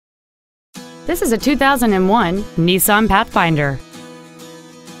This is a 2001 Nissan Pathfinder.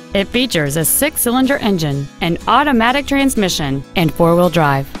 It features a 6-cylinder engine, an automatic transmission, and 4-wheel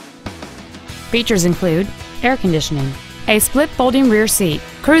drive. Features include air conditioning, a split folding rear seat,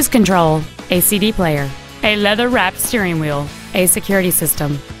 cruise control, a CD player, a leather-wrapped steering wheel, a security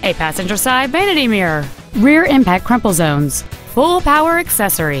system, a passenger side vanity mirror, rear impact crumple zones, full power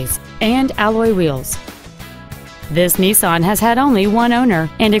accessories, and alloy wheels. This Nissan has had only one owner,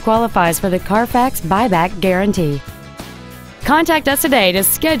 and it qualifies for the Carfax buyback guarantee. Contact us today to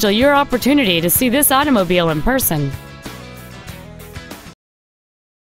schedule your opportunity to see this automobile in person.